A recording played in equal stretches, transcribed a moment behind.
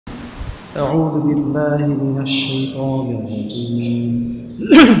أعوذ بالله من الشيطان الرجيم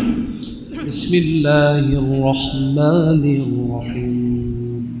بسم الله الرحمن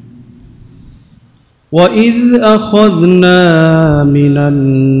الرحيم وإذ أخذنا من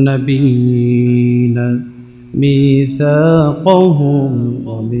النبيين ميثاقهم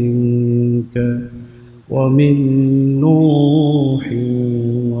ومنك ومن نوح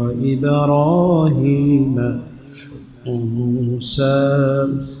وإبراهيم وموسى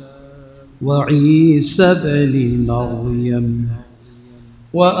وعيسى بن مريم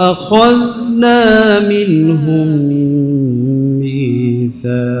وأخذنا منهم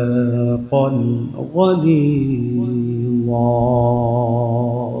ميثاقا غليظا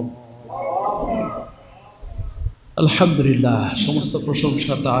আলহামদুলিল্লাহ সমস্ত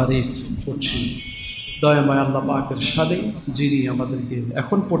প্রশংসা তারিফ করছি দয়াময় আল্লাহ পাকের শানে যিনি আমাদেরকে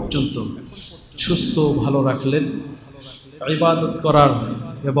এখন পর্যন্ত সুস্থ ভালো রাখলেন, ইবাদত করার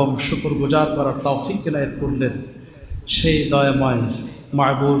এবং শুকরগুজার করার তৌফিক এনায়েত করলেন। সেই দয়াময়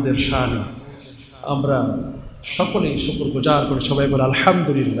মাবুদের শানে আমরা সকলেই শুকরগুজার করে সবাই বলে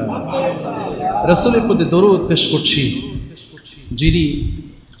আলহামদুলিল্লাহ। রাসূলের প্রতি দরুদ পেশ করছি যিনি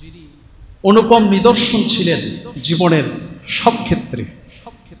অনুপম নিদর্শন ছিলেন জীবনের সব ক্ষেত্রে।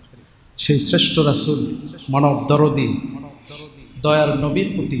 সেই শ্রেষ্ঠ রাসূল মানব দরদি দয়ার নবীর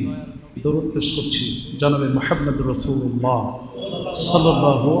প্রতি দরুদ পেশ করছি জনাবে মুহাম্মদুর রাসূলুল্লাহ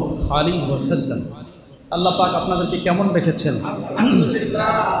সাল্লাল্লাহু আলাইহি ওয়াসাল্লাম। আল্লাহ পাক আপনাদেরকে কেমন রেখেছেন?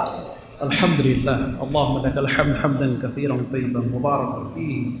 আলহামদুলিল্লাহ। আল্লাহুম্মা লাকাল হামদ হামদান কাসীরান তাইয়িবান মুবারাকান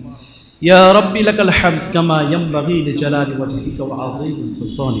ফীহি ইয়া রাব্বি লাকাল হামদ কামা ইয়ানবাগি লিজালালি ওয়াজহিকা ওয়া আযীমি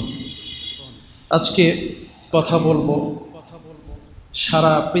সুলতানিক। আজকে কথা বলবো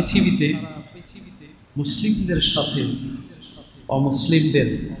সারা পৃথিবীতে মুসলিমদের সাথে অমুসলিমদের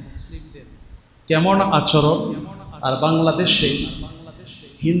কেমন আচরণ, আর বাংলাদেশে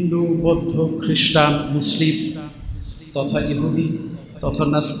হিন্দু বৌদ্ধ খ্রিস্টান মুসলিম তথা ইহুদি তথা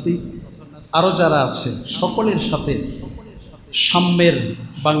নাস্তিক আরও যারা আছে সকলের সাথে সাম্যের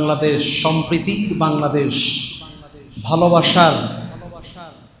বাংলাদেশ, সম্প্রীতির বাংলাদেশ, ভালোবাসার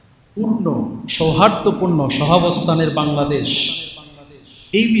পূর্ণ সৌহার্দ্যপূর্ণ সহাবস্থানের বাংলাদেশ,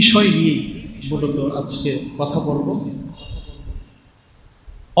 এই বিষয় নিয়ে মূলত আজকে কথা বলব।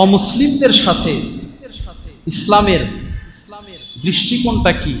 অমুসলিমদের সাথে ইসলামের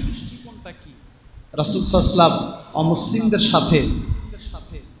দৃষ্টিকোণটা কি, রাসূল সাল্লাল্লাহু আলাইহি ওয়াসাল্লাম অমুসলিমদের সাথে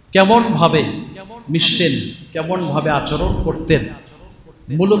কেমন ভাবে মিশতেন, কেমন ভাবে আচরণ করতেন,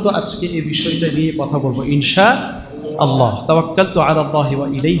 মূলত আজকে এই বিষয়টা নিয়ে কথা বলবো ইনশাআল্লাহ। তাওয়াক্কালতু আলাল্লাহি ওয়া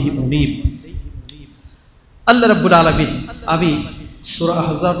ইলাইহি উনীব। আল্লাহ রাব্বুল আলামিন, আমি সূরা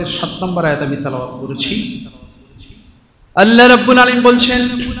আহজাবের 7 নম্বর আয়াত আমি তেলাওয়াত করেছি। আল্লাহ রাব্বুল আলামিন বলছেন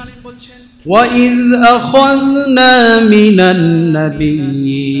وَإِذْ أَخَذْنَا مِنَ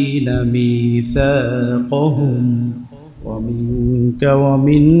النَّبِيِّينَ مِيثَاقَهُمْ وَمِنْكَ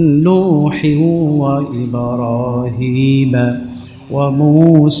وَمِنْ نُوحٍ وَإِبْرَاهِيمَ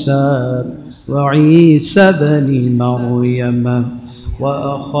وَمُوسَى وَعِيسَى بْنِ مَرْيَمَ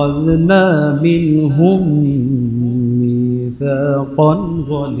وَأَخَذْنَا مِنْهُمْ مِيثَاقًا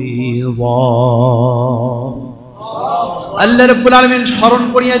غَلِيظًا। আল্লাহ রাব্বুল আলামিন স্মরণ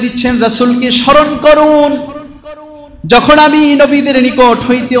করিয়ে দিচ্ছেন, রাসূলকে স্মরণ করুন যখন আমি নবীদের নিকট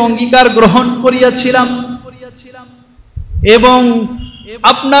হইতে অঙ্গীকার গ্রহণ করিয়াছিলাম এবং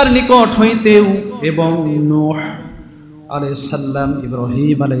আপনার নিকট হইতেও, এবং নূহ আলাইহিস সালাম,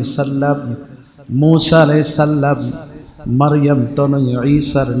 ইব্রাহিম আলাইহিস সালাম, মূসা আলাইহিস সালাম, মারইয়াম তনয়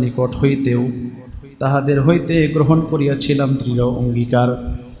ঈসার নিকট হইতেও তাহাদের হইতে গ্রহণ করিয়াছিলাম দৃঢ় অঙ্গীকার।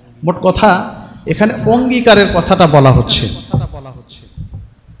 মোট কথা এখানে অঙ্গীকারের কথাটা বলা হচ্ছে।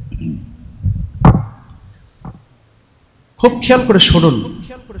 খুব খেয়াল করে শুনুন,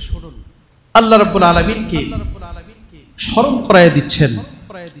 আল্লাহ রাব্বুল আলামিনকে স্মরণ করায় দিচ্ছেন।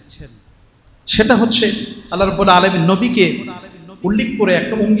 সেটা হচ্ছে আল্লাহ রাব্বুল আলামিন নবীকে উল্লেখ করে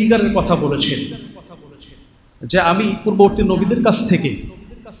একটা অঙ্গীকারের কথা বলেছেন যে আমি পূর্ববর্তী নবীদের কাছ থেকে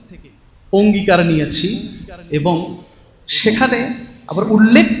অঙ্গীকার নিয়েছি, এবং সেখানে আবার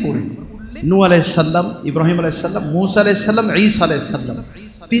উল্লেখ করে নূহ আলাইহিস সালাম, ইব্রাহিম আলাইহিস সালাম, মূসা আলাইহিস সালাম, ঈসা আলাইহিস সালাম,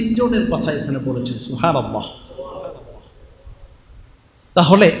 তিনজনের কথা এখানে বলেছেন। সুবহানাল্লাহ।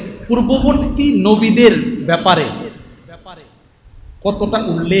 তাহলে পূর্ববর্তী নবীদের ব্যাপারে কতটা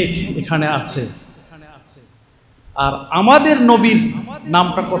উল্লেখ এখানে আছে, আর আমাদের নবীর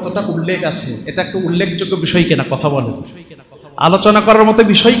নামটা কতটা উল্লেখ আছে, এটা একটা উল্লেখযোগ্য বিষয় কিনা কথা বলেন, আলোচনা করার মতো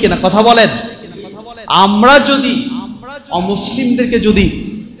বিষয় কিনা কথা বলেন। আমরা যদি অমুসলিমদেরকে যদি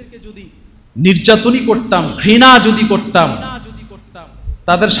নির্যাতনই করতাম, ঘৃণা যদি করতাম,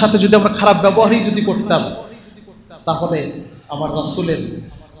 তাদের সাথে যদি আমরা খারাপ ব্যবহারই যদি করতাম, তাহলে আমার রাসূলের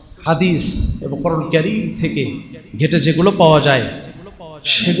হাদিস এবং কোরআন কারীম থেকে ঘেটে যেগুলো পাওয়া যায়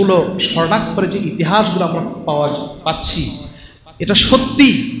সেগুলো স্বর্ণাক্ষরে যে ইতিহাসগুলো আমরা পাচ্ছি এটা সত্যি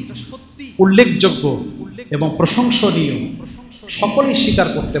উল্লেখযোগ্য এবং প্রশংসনীয়, সকলেই স্বীকার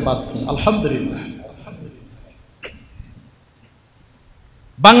করতে বাধ্য। আলহামদুলিল্লাহ।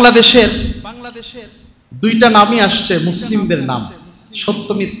 বাংলাদেশের দুইটা নামই আসছে মুসলিমদের নাম, সত্য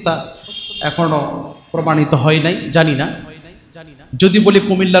মিথ্যা এখনো প্রমাণিত হয় নাই, জানি না। যদি বলি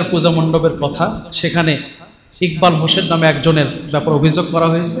কুমিল্লার পূজা মণ্ডপের কথা, সেখানে ইকবাল হোসেন নামে একজনের ব্যাপারে অভিযোগ করা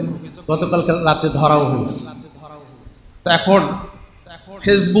হয়েছে, গতকালকে রাতে ধরাও হয়েছে। তো এখন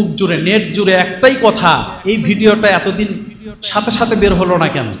ফেসবুক জুড়ে, নেট জুড়ে একটাই কথা, এই ভিডিওটা এতদিন সাথে সাথে বের হলো না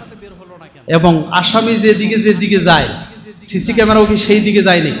কেন, এবং আসামি যেদিকে যায় সিসি ক্যামেরাও কি সেই দিকে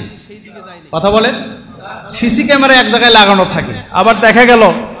যায় নাকি? কথা বলেন। সিসি ক্যামেরা এক জায়গায় লাগানো থাকে, আবার দেখা গেল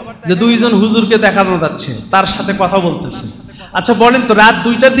যে দুইজন হুজুরকে দেখানো যাচ্ছে, তার সাথে কথা বলতেছে। আচ্ছা বলেন তো, রাত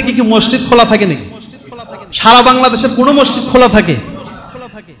 2টার দিকে কি মসজিদ খোলা থাকে নাকি? সারা বাংলাদেশে কোনো মসজিদ খোলা থাকে?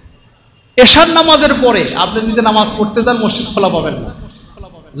 এশার নামাজের পরে আপনি যদি নামাজ পড়তে যান মসজিদ খোলা পাবেন না।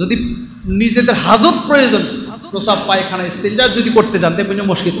 যদি নিজেদের হাজত প্রয়োজন, প্রসাব পায়খানা ইস্তেঞ্জা যদি করতে যান, দেখবেন যে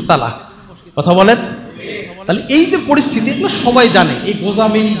মসজিদ তালা। কথা বলেন। তাহলে এই যে পরিস্থিতি, এগুলো সবাই জানে। এই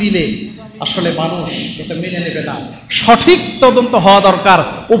গোজামিল দিলে আসলে মানুষ এটা মেনে নেবে না। সঠিক তদন্ত হওয়া দরকার,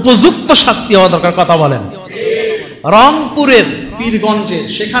 উপযুক্ত শাস্তি হওয়া দরকার। কথা বলেন। রংপুরের পীরগঞ্জে,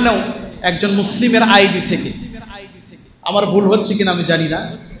 সেখানেও একজন মুসলিমের আইডি থেকে, আমার ভুল হচ্ছে কিনা আমি জানি না,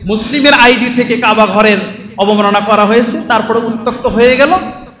 মুসলিমের আইডি থেকে কাবা ঘরের অবমাননা করা হয়েছে, তারপরে উত্তক্ত হয়ে গেল,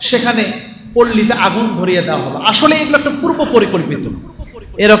 সেখানে পল্লীতে আগুন ধরিয়ে দেওয়া হলো। আসলে এগুলো একটা পূর্ব পরিকল্পিত।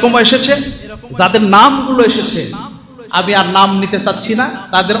 এরকম এসেছে, যাদের নামগুলো এসেছে আমি আর নাম নিতে চাচ্ছি না,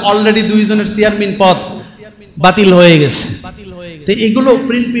 তাদের অলরেডি 2 জনের চেয়ারম্যান পদ বাতিল হয়ে গেছে। তো এগুলো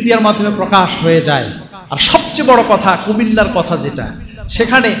প্রিন্ট মিডিয়ার মাধ্যমে প্রকাশ হয়ে যায়। আর সবচেয়ে বড় কথা, কুমিল্লার কথা যেটা,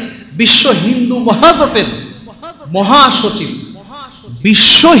 সেখানে বিশ্ব হিন্দু মহাজোটের মহাসচিব,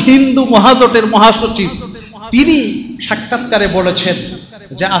 বিশ্ব হিন্দু মহাজোটের মহাসচিব, তিনি সাক্ষাৎকারে বলেছেন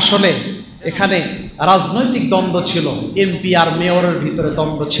যে আসলে এখানে রাজনৈতিক দ্বন্দ্ব ছিল, এমপি আর মেয়রের ভিতরে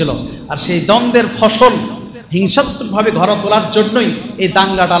দ্বন্দ্ব ছিল, আর সেই দ্বন্দ্বের ফসল হিংসাত্মকভাবে ঘরে তোলার জন্যই এই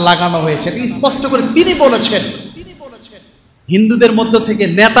দাঙ্গাটা লাগানো হয়েছে। স্পষ্ট করে তিনি বলেছেন। হিন্দুদের মধ্য থেকে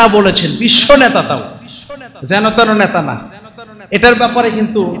নেতা বলেছেন, বিশ্ব নেতা, তাও যেন তেন নেতা না। এটার ব্যাপারে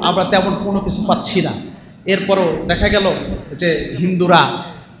কিন্তু আমরা তেমন কোনো কিছু পাচ্ছি না। এরপরও দেখা গেল যে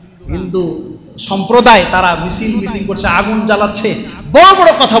হিন্দু সম্প্রদায় তারা মিছিল মিটিং করছে, আগুন জ্বালাচ্ছে, বড়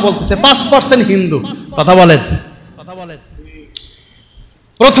বড় কথা বলতেছে, 5% হিন্দু। কথা বলেন।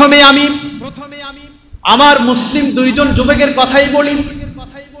 প্রথমে আমি আমার মুসলিম 2 জন যুবকের কথাই বলি।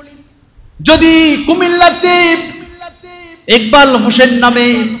 যদি কুমিল্লাতে ইকবাল হোসেন নামে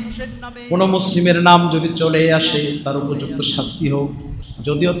কোন মুসলিমের নাম যদি চলে আসে, তার উপযুক্ত শাস্তি হোক।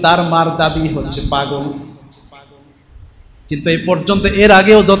 যদিও তার মার দাবি হচ্ছে পাগল, কিন্তু এই পর্যন্ত এর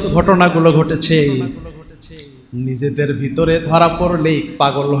আগেও যত ঘটনাগুলো ঘটেছে, নিজেদের ভিতরে ধরা পড়লেই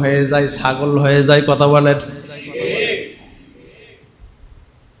পাগল হয়ে যায়, ছাগল হয়ে যায়। কথা বলেন।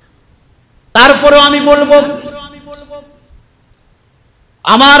 তারপরেও আমি বলবো,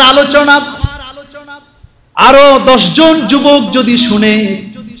 আমার আলোচনা আরো 10 জন যুবক যদি শুনে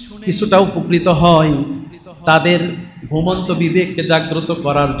কিছুটা উপকৃত হয়, তাদের ঘুমন্ত বিবেককে জাগ্রত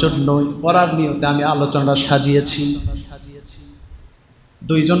করার জন্য, করার নিয়তে আমি আলোচনা সাজিয়েছি।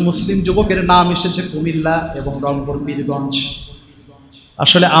 2 জন মুসলিম যুবকের নাম এসেছে কুমিল্লা এবং রংপুর পীরগঞ্জ।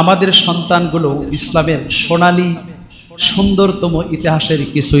 আসলে আমাদের সন্তানগুলো ইসলামের সোনালী সুন্দরতম ইতিহাসের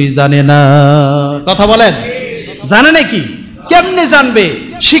কিছুই জানে না। কথা বলেন। জানে নাকি? কেমনে জানবে?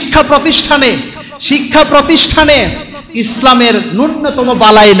 শিক্ষা প্রতিষ্ঠানে ইসলামের ন্যূনতম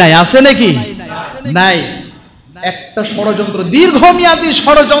বালাই নাই, আছে নাকি? নাই। একটা ষড়যন্ত্র, দীর্ঘমেয়াদী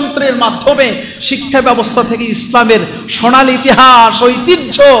ষড়যন্ত্রের মাধ্যমে শিক্ষা ব্যবস্থা থেকে ইসলামের সোনালী ইতিহাস,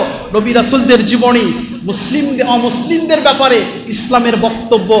 ঐতিহ্য, নবী রাসূলদের জীবনী, অমুসলিমদের ব্যাপারে ইসলামের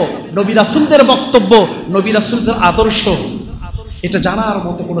বক্তব্য, নবী রাসূলদের বক্তব্য, নবী রাসূলদের আদর্শ, এটা জানার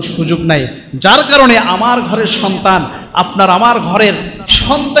মতো কোনো সুযোগ নাই। যার কারণে আমার ঘরের সন্তান, আপনার আমার ঘরের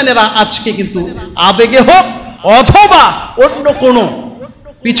সন্তানেরা আজকে কিন্তু আবেগে হোক অথবা অন্য কোনো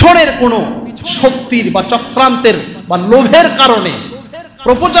পিছনের কোনো শক্তির বা চক্রান্তের বা লোভের কারণে,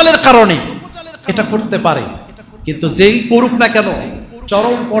 প্রপোজালের কারণে এটা করতে পারে। কিন্তু যেই করুক না কেন,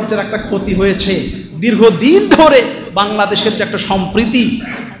 চরম পর্যায়ের একটা ক্ষতি হয়েছে। দীর্ঘদিন ধরে বাংলাদেশের যে একটা সম্প্রীতি,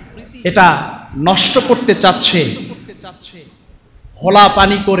 এটা নষ্ট করতে চাচ্ছে। খোলা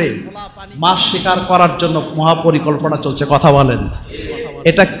পানি করে মাছ শিকার করার জন্য মহাপরিকল্পনা চলছে। কথা বলেন।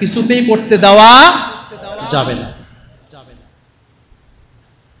 এটা কিছুতেই করতে দেওয়া যাবে না।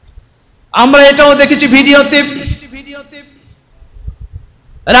 আমরা এটাও দেখেছি ভিডিওতে,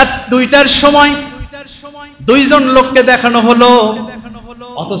 রাত 2টার সময় দুইজন লোককে দেখানো হলো,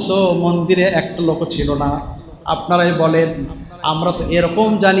 অথচ মন্দিরে একটা লোক ছিল না। আপনারাই বলেন, আমরা তো এরকম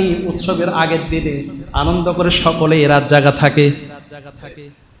জানি উৎসবের আগের দিনে আনন্দ করে সকলে রাত জাগা থাকে।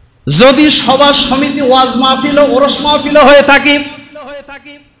 যদি সভা সমিতি ওয়াজ মাহফিল ও ওরস মাহফিল হয়ে থাকে,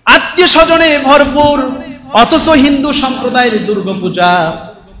 আত্মীয় স্বজনে ভরপুর, অথচ হিন্দু সম্প্রদায়ের দুর্গাপূজা,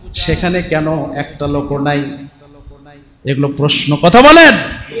 সেখানে কেন একটা লোক নাই? এগুলো প্রশ্ন, কথা বলেন,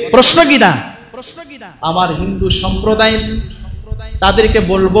 প্রশ্ন কিনা? আমার হিন্দু সম্প্রদায় তাদেরকে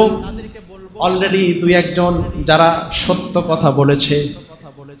বলবো, অলরেডি দুই একজন যারা সত্য কথা বলেছে,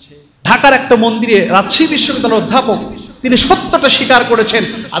 ঢাকার একটা মন্দিরে রাজশাহী বিশ্ববিদ্যালয়ের অধ্যাপক, তিনি সত্যটা স্বীকার করেছেন।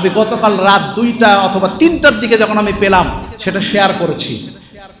 আমি গতকাল রাত 2টা অথবা 3টার দিকে যখন আমি পেলাম, সেটা শেয়ার করেছি,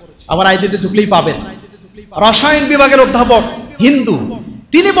 আবার আইডিতে ঢুকলেই পাবেন। রসায়ন বিভাগের অধ্যাপক, হিন্দু,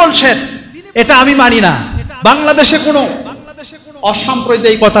 তিনি বলছেন এটা আমি মানি না, বাংলাদেশে কোনো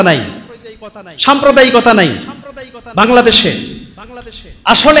অসাম্প্রদায়িকতা নাই, সাম্প্রদায়িকতা নাই বাংলাদেশে।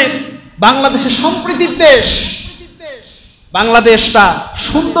 আসলে বাংলাদেশে সম্প্রীতির দেশ, বাংলাদেশটা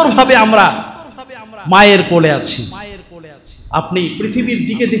সুন্দরভাবে আমরা মায়ের কোলে আছি। আপনি পৃথিবীর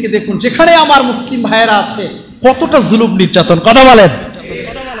দিকে দিকে দেখুন, যেখানে আমার মুসলিম ভাইয়েরা আছে, কতটা জুলুম নির্যাতন, কথা বলেন।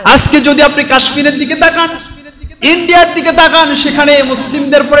 আজকে যদি আপনি কাশ্মীরের দিকে তাকান, ইন্ডিয়ার দিকে তাকান, সেখানে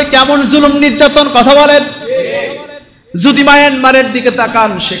মুসলিমদের পরে কেমন জুলুম নির্যাতন, কথা বলেন। যদি মায়ানমারের দিকে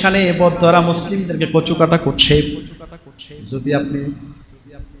তাকান, সেখানে বৌদ্ধরা মুসলিমদেরকে কচুকাটা করছে। যদি আপনি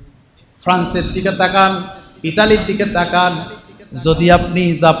ফ্রান্সের দিকে তাকান, ইটালির দিকে তাকান, যদি আপনি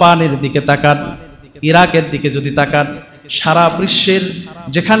জাপানের দিকে তাকান, ইরাকের দিকে যদি তাকান, সারা বিশ্বের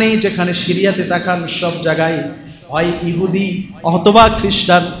যেখানেই যেখানে সিরিয়াতে তাকান, সব জায়গায় হয় ইহুদি অথবা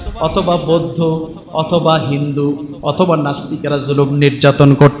খ্রিস্টান অথবা বৌদ্ধ অথবা হিন্দু অথবা নাস্তিকেরা জুলুম নির্যাতন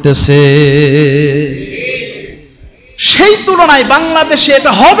করতেছে। সেই তুলনায় বাংলাদেশে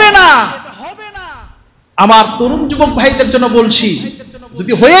এটা হবে না। আমার তরুণ যুবক ভাইদের জন্য বলছি,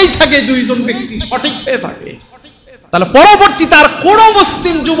 যদি হয়েই থাকে দুইজন ব্যক্তি সঠিক হয়ে থাকে, তাহলে পরবর্তী তার কোন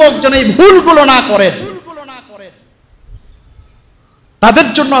মুসলিম যুবক যেন এই ভুলগুলো না করেন। তাদের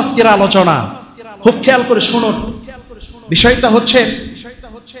জন্য আজকের আলোচনা, খুব খেয়াল করে শুনুন। বিষয়টা হচ্ছে,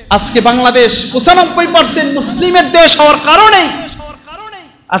 আজকে বাংলাদেশ 95% মুসলিমের দেশ হওয়ার কারণে,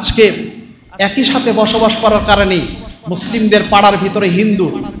 আজকে একই সাথে বসবাস করার কারণে মুসলিমদের পাড়ার ভিতরে হিন্দু,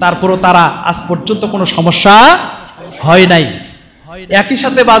 তারপরও তারা আজ পর্যন্ত কোনো সমস্যা হয় নাই। একই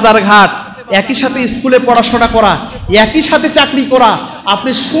সাথে বাজার ঘাট, একই সাথে স্কুলে পড়াশোনা করা, একই সাথে চাকরি করা,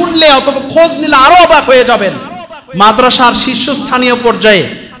 আপনি শুনলে অথবা খোঁজ নিলে আরো অবাক হয়ে যাবেন। মাদ্রাসার শীর্ষস্থানীয় পর্যায়ে,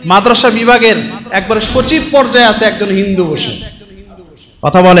 মাদ্রাসা বিভাগের একবারে সচিব পর্যায়ে আছে একজন হিন্দু বসে,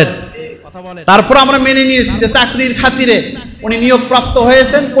 কথা বলেন। তারপর আমরা মেনে নিয়েছি যে চাকরির খাতিরে উনি নিয়োগ প্রাপ্ত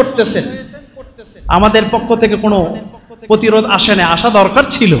হয়েছেন, করতেছেন। আমাদের পক্ষ থেকে কোনো প্রতিরোধ আসে না, আসা দরকার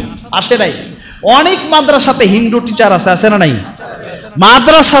ছিল, আসে নাই। অনেক মাদ্রাসাতে হিন্দু টিচার আছে, আছে না নাই?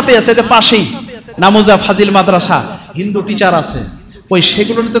 মাদ্রাসাতে আছে, যে পাশেই নামুজা ফাজিল মাদ্রাসা, হিন্দু টিচার আছে। ওই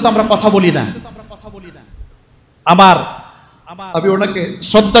সেগুলো নিতে তো আমরা কথা বলি না। আমি ওনাকে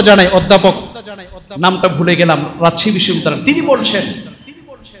শ্রদ্ধা জানাই, অধ্যাপক, নামটা ভুলে গেলাম, রাজশাহী বিশ্ববিদ্যালয়, তিনি বলছেন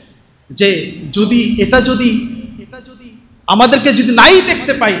যে যদি এটা যদি আমাদেরকে যদি নাই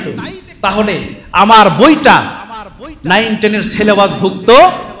দেখতে পাইতো, তাহলে আমার বইটা 9-10 সিলেবাস ভুক্ত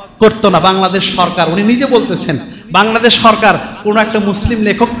করতো না বাংলাদেশ সরকার। উনি নিজে বলতেছেন, বাংলাদেশ সরকার কোন একটা মুসলিম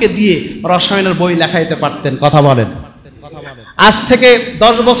লেখককে দিয়ে রসায়নের বই লেখাইতে পারতেন, কথা বলেন। আজ থেকে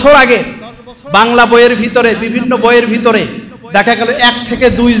 10 বছর আগে বাংলা বইয়ের ভিতরে, বিভিন্ন বইয়ের ভিতরে দেখা গেল 1 থেকে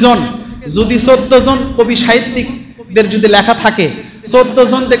 2 জন, যদি 14 জন কবি সাহিত্যিকদের যদি লেখা থাকে, 14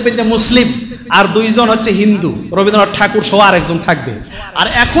 জন দেখবেন যে মুসলিম, আর 2 জন হচ্ছে হিন্দু, রবীন্দ্রনাথ ঠাকুর সহ আর একজন থাকবে। আর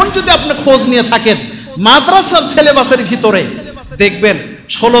এখন যদি আপনি খোঁজ নিয়ে থাকেন, মাদ্রাসার সিলেবাসের ভিতরে দেখবেন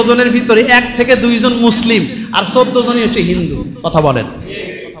 16 জনের ভিতরে 1 থেকে 2 জন মুসলিম আর 14 জনই হচ্ছে হিন্দু, কথা বলেন।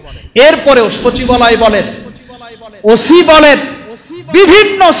 এরপরেও সচিবালয় বলেন, ওসি বলেন,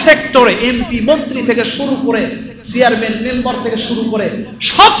 বিভিন্ন সেক্টরে এমপি মন্ত্রী থেকে শুরু করে চেয়ারম্যান মেম্বার থেকে শুরু করে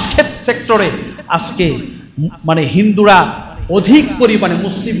সব সেক্টরে আজকে মানে হিন্দুরা অধিক পরিমাণে,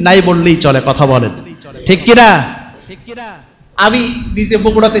 মুসলিম নাই বললেই চলে, কথা বলেন, ঠিক কিনা? আমি নিজে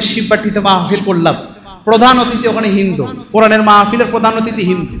বগুড়াতে শিববাটিতে মাহফিল করলাম, প্রধান অতিথি ওখানে হিন্দু, কোরআনের মাহফিলের প্রধান অতিথি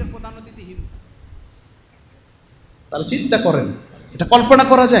হিন্দু। তাহলে চিন্তা করেন, এটা কল্পনা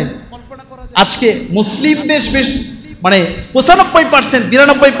করা যায়? আজকে মুসলিম দেশ বেশ মানে 95%,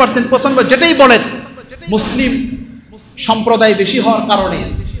 92%, 95 যেটাই বলেন, মুসলিম সম্প্রদায় বেশি হওয়ার কারণে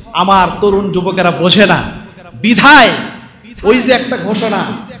আমার তরুণ যুবকেরা বোঝে না। বিধায় ওই যে একটা ঘোষণা,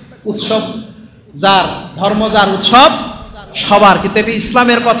 উৎসব যার, ধর্ম যার, উৎসব সবার, কিন্তু এটা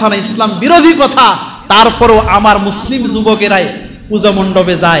ইসলামের কথা না, ইসলাম বিরোধী কথা। তারপরও আমার মুসলিম যুবকেরাই পূজা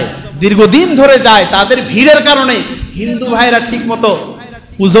মণ্ডপে যায়, দীর্ঘদিন ধরে যায়, তাদের ভিড়ের কারণে হিন্দু ভাইরা ঠিক মতো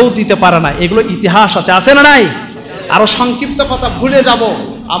পুজোও দিতে পারে না। এগুলো ইতিহাস আছে না নাই? আরো সংক্ষিপ্ত কথা ভুলে যাব,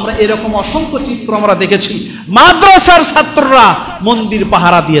 আমরা এরকম অসংখ্য চিত্র আমরা দেখেছি। মাদ্রাসার ছাত্ররা মন্দির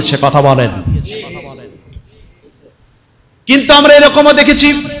পাহারা দিয়েছে, কথা বলেন। কিন্তু আমরা এরকমও দেখেছি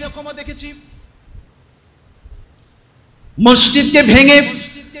মসজিদকে ভেঙে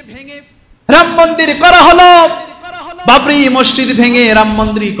রাম মন্দির করা হলো, বাবরি মসজিদ ভেঙে রাম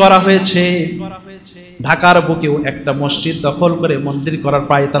মন্দির করা হয়েছে। ঢাকার বুকেও একটা মসজিদ দখল করে মন্দির করার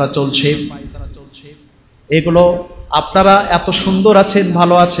প্রায় তারা চলছে। এগুলো আপনারা এত সুন্দর আছেন,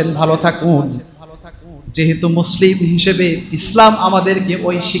 ভালো আছেন, ভালো থাকুন। যেহেতু মুসলিম হিসেবে ইসলাম আমাদেরকে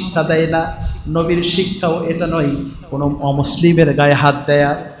ওই শিক্ষা দেয় না, নবীর শিক্ষাও এটা নয় কোনো অমুসলিমের গায়ে হাত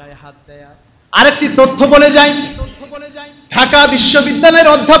দেয়া। আরেকটি তথ্য বলে যাই, ঢাকা বিশ্ববিদ্যালয়ের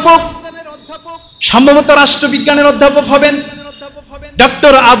অধ্যাপক, সম্ভবত রাষ্ট্রবিজ্ঞানের অধ্যাপক হবেন,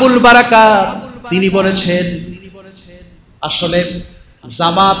 ডক্টর আবুল বারাকাত, তিনি বলেছেন আসলে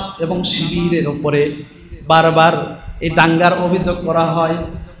জামাত এবং শিবিরের উপরে বারবার এই দাঙ্গার অভিযোগ করা হয়,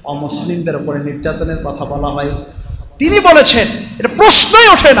 অমুসলিমদের উপরে নির্যাতনের কথা বলা হয়। তিনি বলেছেন এটা প্রশ্নই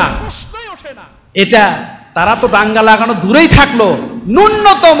ওঠে না, এটা তারা তো দাঙ্গা লাগানো দূরেই থাকলো,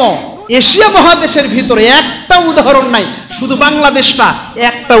 ন্যূনতম এশিয়া মহাদেশের ভিতরে একটা উদাহরণ নাই, শুধু বাংলাদেশ না,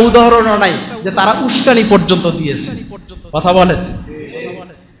 একটা উদাহরণও নাই যে তারা উস্কানি পর্যন্ত দিয়েছে, কথা বলেন।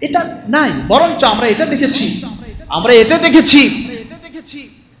 এটা নাই, বরঞ্চ আমরা এটা দেখেছি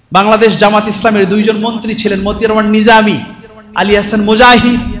বাংলাদেশ জামাত ইসলামের দুইজন মন্ত্রী ছিলেন, মতিয়ার রহমান নিজামী, আলী হাসান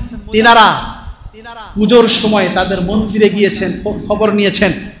মুজাহিদ, তিনারা পুজোর সময় তাদের মন্দিরে গিয়েছেন, খোঁজ খবর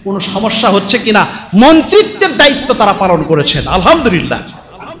নিয়েছেন কোনো সমস্যা হচ্ছে কিনা, মন্ত্রিত্বের দায়িত্ব তারা পালন করেছেন, আলহামদুলিল্লাহ।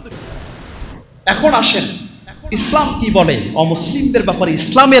 এখন আসেন ইসলাম কি বলে অমুসলিমদের ব্যাপারে,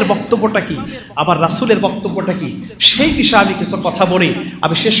 ইসলামের বক্তব্যটা কি, আবার রাসূলের বক্তব্যটা কি, সেই বিষয়ে আমি কিছু কথা বলি।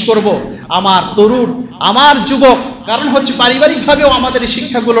 আমি শেষ করব। আমার তরুণ, আমার যুবক, কারণ হচ্ছে পারিবারিকভাবেও আমাদের এই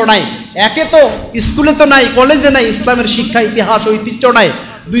শিক্ষাগুলো নাই, একে তো স্কুলে তো নাই, কলেজে নাই, ইসলামের শিক্ষা, ইতিহাস, ঐতিহ্য নাই,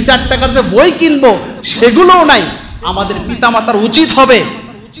 2-4 টাকার যে বই কিনবো সেগুলোও নাই। আমাদের পিতামাতার উচিত হবে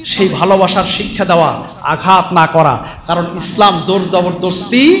সেই ভালোবাসার শিক্ষা দেওয়া, আঘাত না করা, কারণ ইসলাম জোর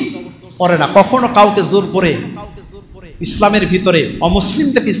জবরদস্তি করে না, কখনো কাউকে জোর করে ইসলামের ভিতরে,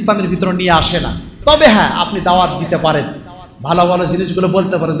 অমুসলিমদেরকে ইসলামের ভিতরে নিয়ে আসে না। তবে হ্যাঁ, আপনি দাওয়াত দিতে পারেন, ভালো ভালো জিনিসগুলো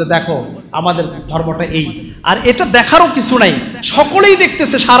বলতে পারেন যে দেখো আমাদের ধর্মটা এই। আর এটা দেখারও কিছু নাই, সকলেই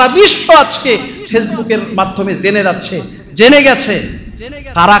দেখতেছে, সারা বিশ্ব আজকে ফেসবুকের মাধ্যমে জেনে গেছে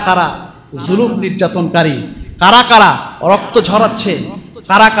কারা কারা জুলুম নির্যাতনকারী, কারা কারা রক্ত ঝরাচ্ছে,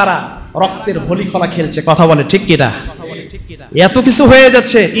 কারা কারা রক্তের হোলি খেলা খেলছে, কথা বলে ঠিক কিনা? এত কিছু হয়ে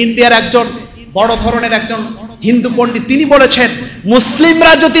যাচ্ছে। ইন্ডিয়ার একজন বড় ধরনের একজন হিন্দু পণ্ডিত তিনি বলেছেন,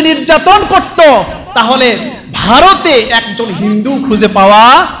 মুসলিমরা যদি নির্যাতন করত তাহলে ভারতে একজন হিন্দু খুঁজে পাওয়া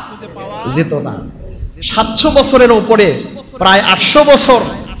যেত না। 700 বছরের উপরে, প্রায় 800 বছর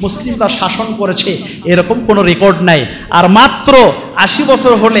মুসলিমরা শাসন করেছে, এরকম কোনো রেকর্ড নাই। আর মাত্র 80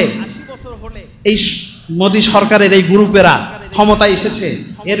 বছর হলে এই মোদী সরকারের এই গ্রুপেরা ক্ষমতায় এসেছে,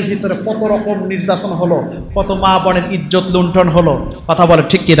 এর ভিতরে কত রকম নির্যাতন হলো, কত মা বোনের ইজ্জত লুণ্ঠন হলো, কথা বলে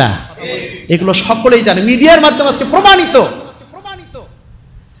ঠিক কিনা? এগুলো সকলেই জানে, মিডিয়ার মাধ্যমে আজকে প্রমাণিত।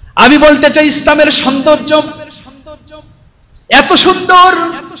 আমি বলতে চাই ইসলামের সৌন্দর্য এত সুন্দর,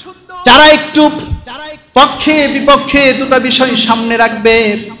 যারা একটু পক্ষে বিপক্ষে দুটো বিষয় সামনে রাখবে,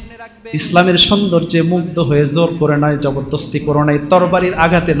 ইসলামের সৌন্দর্যে মুগ্ধ হয়ে জোর করে নয়, জবরদস্তি করে নয়, তরবারির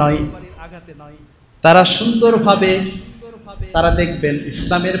আঘাতে নয়, তারা সুন্দরভাবে তারা দেখবেন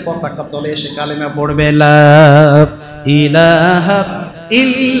ইসলামের পতাকা তলে এসে কালেমা পড়বে, লা ইলাহা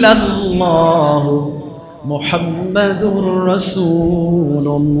ইল্লাল্লাহ মুহাম্মাদুর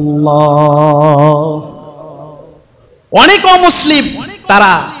রাসূলুল্লাহ। অনেক অমুসলিম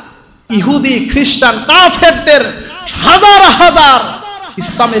তারা ইহুদি, খ্রিস্টান, কাফেরদের হাজার হাজার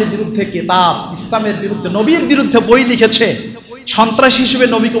ইসলামের বিরুদ্ধে কিতাব, ইসলামের বিরুদ্ধে, নবীর বিরুদ্ধে বই লিখেছে, সন্ত্রাসী হিসেবে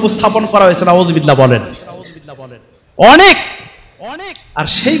নবীকে উপস্থাপন করা হয়েছে, নাউযুবিল্লাহ বলেন, অনেক। আর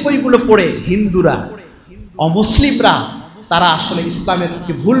সেই বইগুলো পড়ে হিন্দুরা, অমুসলিমরা তারা আসলে ইসলামের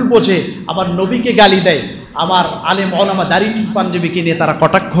ভুল বোঝে, আবার নবীকে গালি দেয়, আমার আলেম ওলামা দাড়ি পাঞ্জাবিকে নিয়ে তারা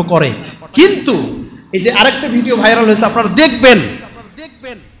কটাক্ষ করে। কিন্তু এই যে আরেকটা ভিডিও ভাইরাল হয়েছে, আপনারা দেখবেন,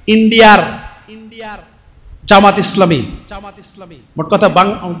 ইন্ডিয়ার জামাত ইসলামী, মোট কথা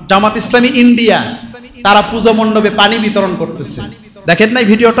জামাত ইসলামী ইন্ডিয়া, তারা পূজা মণ্ডপে পানি বিতরণ করতেছে। দেখেন নাই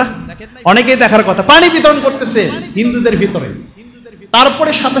ভিডিওটা? অনেকেই দেখার কথা। পানি বিতরণ করতেছে হিন্দুদের ভিতরে,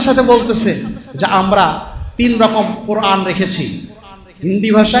 তারপরে সাথে সাথে বলতেছে যে আমরা 3 রকম কোরআন রেখেছি, হিন্দি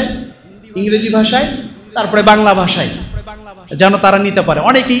ভাষায়, ইংরেজি ভাষায়, তারপরে বাংলা ভাষায়, যেন তারা নিতে পারে।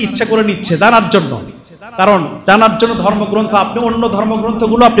 অনেকেই ইচ্ছা করে নিচ্ছে জানার জন্য, কারণ জানার জন্য ধর্মগ্রন্থ আপনি অন্য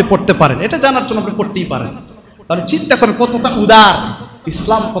ধর্মগ্রন্থগুলো আপনি পড়তে পারেন, এটা জানার জন্য আপনি পড়তেই পারেন। তাহলে চিন্তা করেন কতটা উদার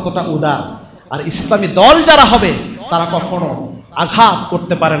ইসলাম, কতটা উদার। আর ইসলামী দল যারা হবে তারা কখনো আঘাত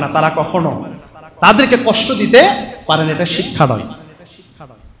করতে পারে না, তারা কখনো তাদেরকে কষ্ট দিতে পারে না, এটা শিক্ষা নয়।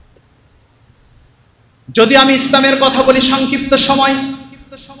 যদি আমি ইসলামের কথা বলি সংক্ষিপ্ত সময়,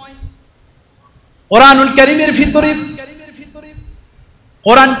 কোরআনুল কারীমের ভিতরে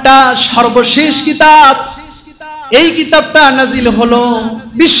কোরআনটা সর্বশেষ কিতাব। এই কিতাবটা নাজিল হলো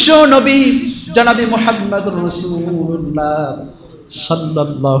বিশ্ব নবী জনাবে মুহাম্মদুর রাসূলুল্লাহ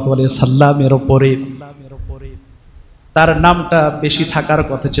সাল্লাল্লাহু আলাইহি সাল্লামের উপরে। তার নামটা বেশি থাকার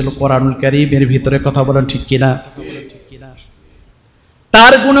কথা ছিল কোরআনুল কারীমের ভিতরে, কথা বলেন ঠিক কিনা?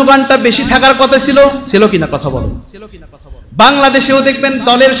 তার গুণগানটা বেশি থাকার কথা ছিল কিনা, কথা বলেন। বাংলাদেশেও দেখবেন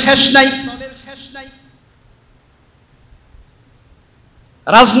দলের শেষ নাই,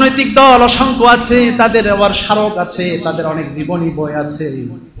 রাজনৈতিক দল অসংখ্য আছে, তাদের আবার স্মারক আছে, তাদের অনেক জীবনী বই আছে।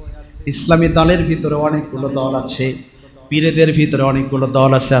 ইসলামী দলের ভিতরে অনেকগুলো দল আছে, পীরেদের ভিতরে অনেকগুলো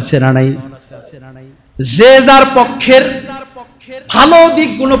দল আছে, আছে না নাই? যে যার পক্ষের ভালো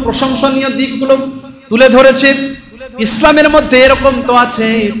দিকগুলো, প্রশংসনীয় দিকগুলো তুলে ধরেছে। ইসলামের মধ্যে এরকম তো আছে,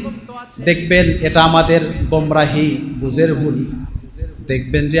 দেখবেন এটা আমাদের গোমরাহি, বুঝের ভুল।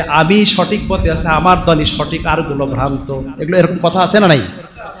 দেখবেন যে আমি সঠিক পথে আছে, আমার দলই সঠিক, আর গুলো ভ্রান্ত, এগুলো এরকম কথা আছে না নাই?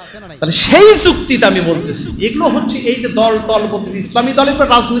 তাহলে সেই যুক্তিতে আমি বলতেছি এগুলো হচ্ছে, এই যে দল টল বলতেছি, ইসলামী দলের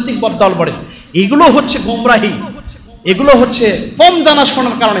রাজনৈতিক দল বলে, এগুলো হচ্ছে গোমরাহি। এগুলো হচ্ছে কম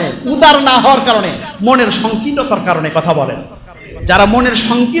জানাশোনার কারণে, উদার না হওয়ার কারণে, মনের সংকীর্ণতার কারণে কথা বলেন। যারা মনের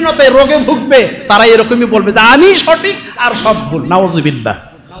সংকীর্ণতায় রোগে ভুগবে তারা এরকমই বলবে যে আমি সঠিক আর সব ভুল, নাউযুবিল্লাহ।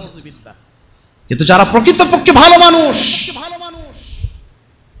 কিন্তু যারা প্রকৃতপক্ষে ভালো মানুষ,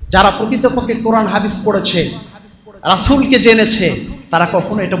 যারা প্রকৃতপক্ষে কোরআন হাদিস পড়েছে, রাসূলকে জেনেছে, তারা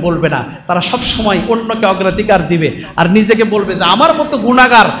কখনো এটা বলবে না। তারা সব সময় অন্যকে অগ্রাধিকার দিবে আর নিজেকে বলবে যে আমার মতো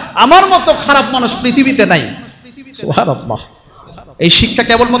গুনাহগার, আমার মতো খারাপ মানুষ পৃথিবীতে নাই। সুবহানাল্লাহ। এই শিক্ষা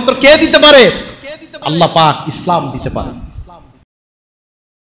কেবলমাত্র কে দিতে পারে? আল্লাহ পাক, ইসলাম দিতে পারে।